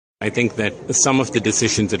I think that some of the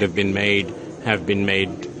decisions that have been made,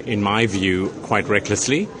 in my view, quite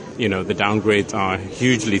recklessly. The downgrades are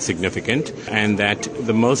hugely significant, and that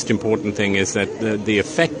the most important thing is that the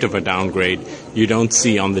effect of a downgrade you don't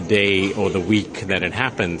see on the day or the week that it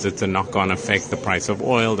happens. It's a knock-on effect, the price of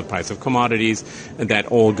oil, the price of commodities, that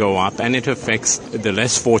all go up, and it affects the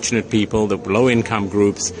less fortunate people, the low-income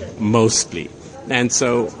groups, mostly. And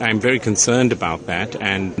so I'm very concerned about that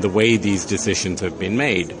and the way these decisions have been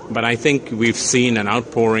made. But I think we've seen an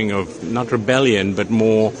outpouring of not rebellion, but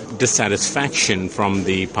more dissatisfaction from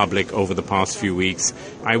the public over the past few weeks.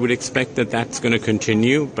 I would expect that that's going to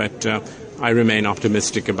continue, but I remain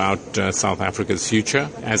optimistic about South Africa's future,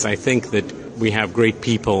 as I think that we have great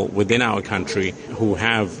people within our country who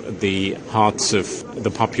have the hearts of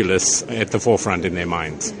the populace at the forefront in their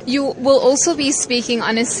minds. You will also be speaking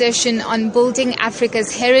on a session on building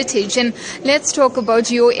Africa's heritage, and let's talk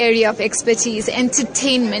about your area of expertise,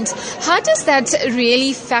 entertainment. How does that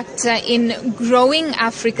really factor in growing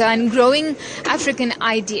Africa and growing African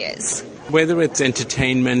ideas? Whether it's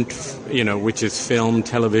entertainment, which is film,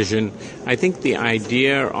 television, I think the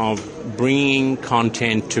idea of bringing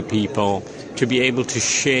content to people to be able to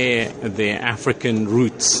share their African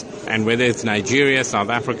roots, and whether it's Nigeria, South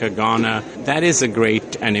Africa, Ghana, that is a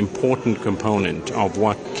great and important component of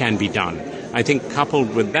what can be done. I think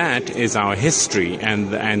coupled with that is our history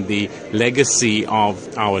and the legacy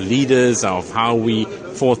of our leaders, of how we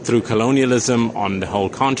fought through colonialism on the whole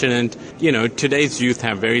continent. Today's youth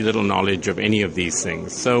have very little knowledge of any of these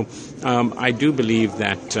things. So I do believe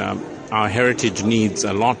that our heritage needs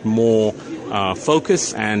a lot more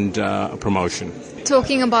focus and promotion.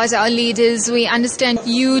 Talking about our leaders, we understand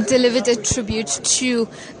you delivered a tribute to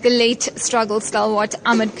the late struggle stalwart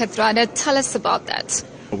Ahmed Kathrada. Tell us about that.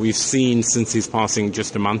 We've seen since his passing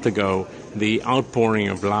just a month ago the outpouring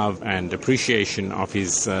of love and appreciation of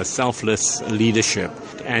his selfless leadership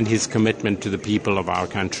and his commitment to the people of our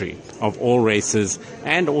country, of all races,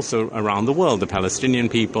 and also around the world, the Palestinian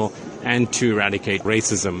people, and to eradicate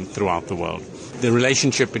racism throughout the world. The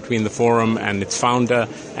relationship between the Forum and its founder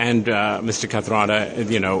and Mr. Kathrada,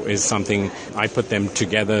 is something I put them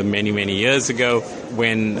together many, many years ago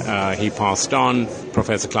when he passed on.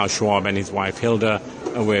 Professor Klaus Schwab and his wife Hilda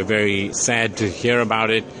were very sad to hear about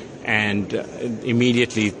it and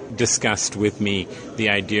immediately discussed with me the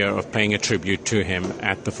idea of paying a tribute to him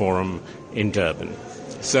at the Forum in Durban.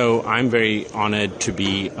 So I'm very honored to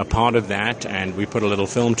be a part of that, and we put a little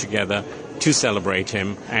film together to celebrate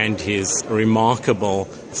him and his remarkable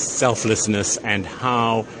selflessness and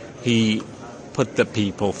how he put the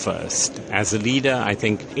people first. As a leader, I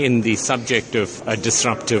think in the subject of a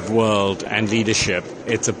disruptive world and leadership,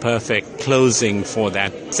 it's a perfect closing for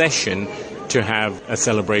that session to have a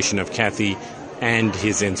celebration of Kathy and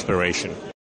his inspiration.